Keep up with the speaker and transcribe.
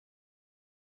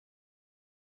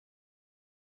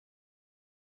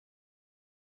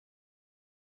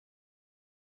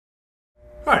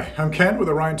Hi, I'm Ken with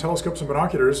Orion telescopes and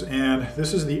binoculars, and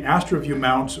this is the AstroView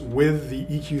mount with the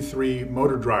EQ3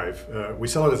 motor drive. We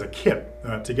sell it as a kit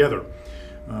together.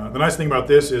 The nice thing about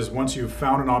this is once you've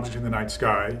found an object in the night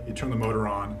sky, you turn the motor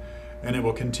on and it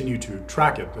will continue to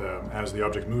track it as the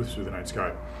object moves through the night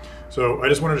sky. So I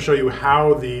just wanted to show you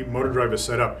how the motor drive is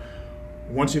set up.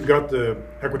 Once you've got the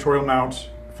equatorial mount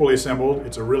fully assembled,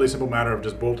 it's a really simple matter of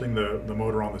just bolting the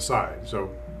motor on the side. So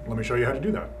let me show you how to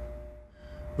do that.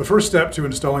 The first step to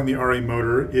installing the RA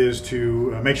motor is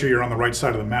to make sure you're on the right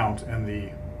side of the mount and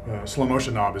the slow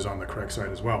motion knob is on the correct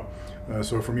side as well.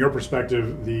 So from your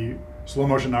perspective, the slow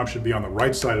motion knob should be on the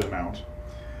right side of the mount,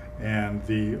 and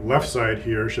the left side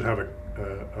here should have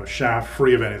a shaft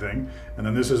free of anything, and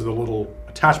then this is the little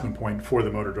attachment point for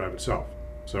the motor drive itself.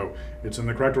 So it's in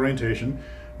the correct orientation.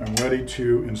 I'm ready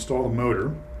to install the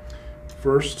motor.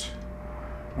 First,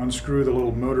 unscrew the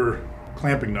little motor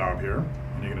clamping knob here,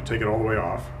 and you're going to take it all the way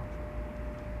off.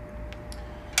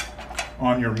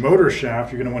 On your motor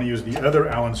shaft, you're going to want to use the other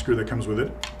Allen screw that comes with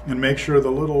it, and make sure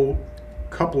the little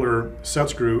coupler set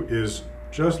screw is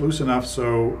just loose enough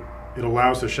so it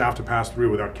allows the shaft to pass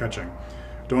through without catching.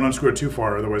 Don't unscrew it too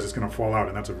far, otherwise it's going to fall out,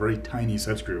 and that's a very tiny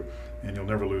set screw, and you'll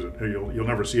never lose it. You'll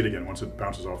never see it again once it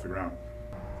bounces off the ground.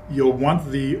 You'll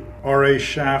want the RA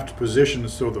shaft positioned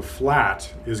so the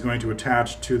flat is going to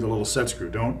attach to the little set screw.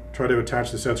 Don't try to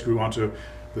attach the set screw onto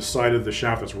the side of the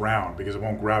shaft that's round, because it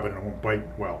won't grab it and it won't bite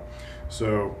well.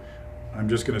 So I'm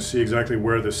just going to see exactly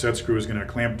where the set screw is going to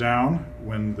clamp down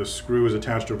when the screw is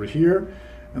attached over here,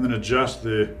 and then adjust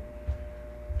the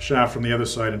shaft from the other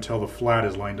side until the flat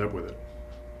is lined up with it,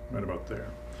 right about there.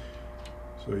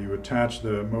 So you attach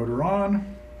the motor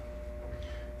on.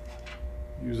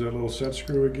 Use that little set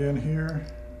screw again here,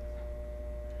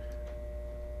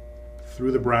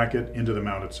 through the bracket into the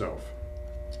mount itself.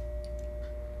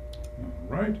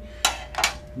 All right.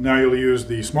 Now you'll use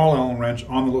the small Allen wrench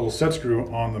on the little set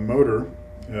screw on the motor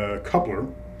coupler.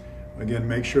 Again,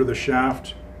 make sure the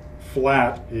shaft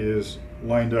flat is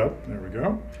lined up. There we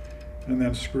go. And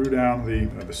then screw down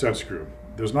the set screw.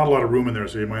 There's not a lot of room in there,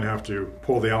 so you might have to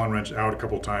pull the Allen wrench out a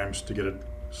couple times to get it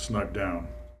snugged down.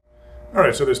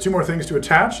 Alright, so there's two more things to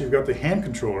attach. You've got the hand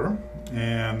controller,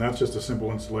 and that's just a simple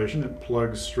installation. It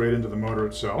plugs straight into the motor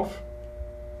itself.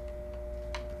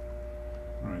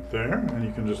 Right there, and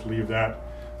you can just leave that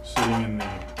sitting in the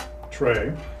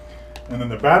tray. And then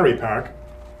the battery pack,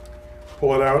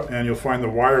 pull it out and you'll find the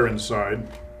wire inside.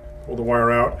 Pull the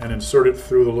wire out and insert it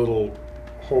through the little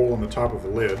hole in the top of the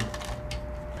lid.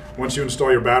 Once you install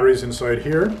your batteries inside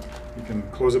here, you can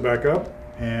close it back up,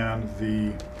 and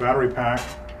the battery pack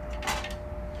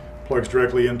plugs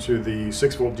directly into the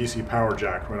 6-volt DC power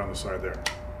jack right on the side there.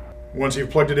 Once you've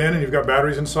plugged it in and you've got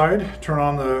batteries inside, turn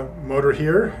on the motor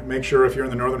here. Make sure if you're in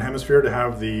the northern hemisphere to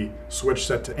have the switch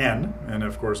set to N, and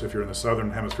of course if you're in the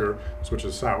southern hemisphere, switch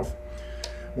to south.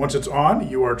 Once it's on,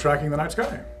 you are tracking the night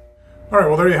sky. Alright,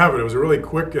 well there you have it. It was a really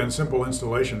quick and simple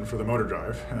installation for the motor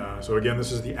drive. So again,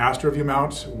 this is the AstroView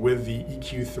mount with the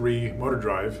EQ3 motor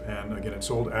drive, and again it's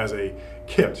sold as a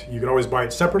kit. You can always buy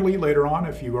it separately later on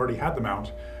if you already had the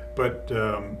mount, but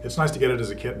it's nice to get it as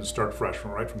a kit and start fresh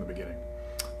right from the beginning.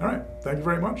 All right, thank you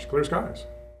very much. Clear skies.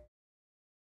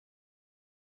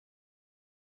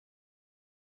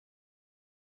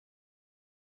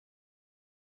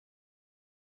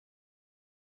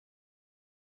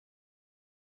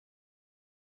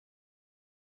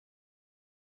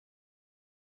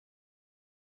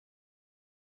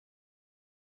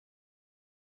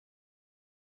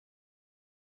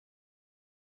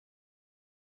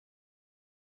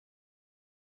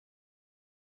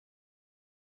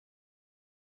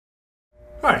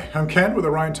 Hi, I'm Ken with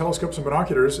Orion telescopes and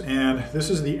binoculars, and this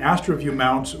is the AstroView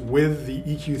mount with the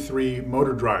EQ3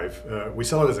 motor drive. We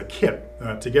sell it as a kit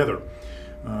together.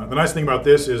 The nice thing about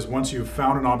this is once you've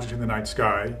found an object in the night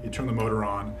sky, you turn the motor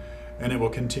on and it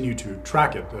will continue to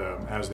track it as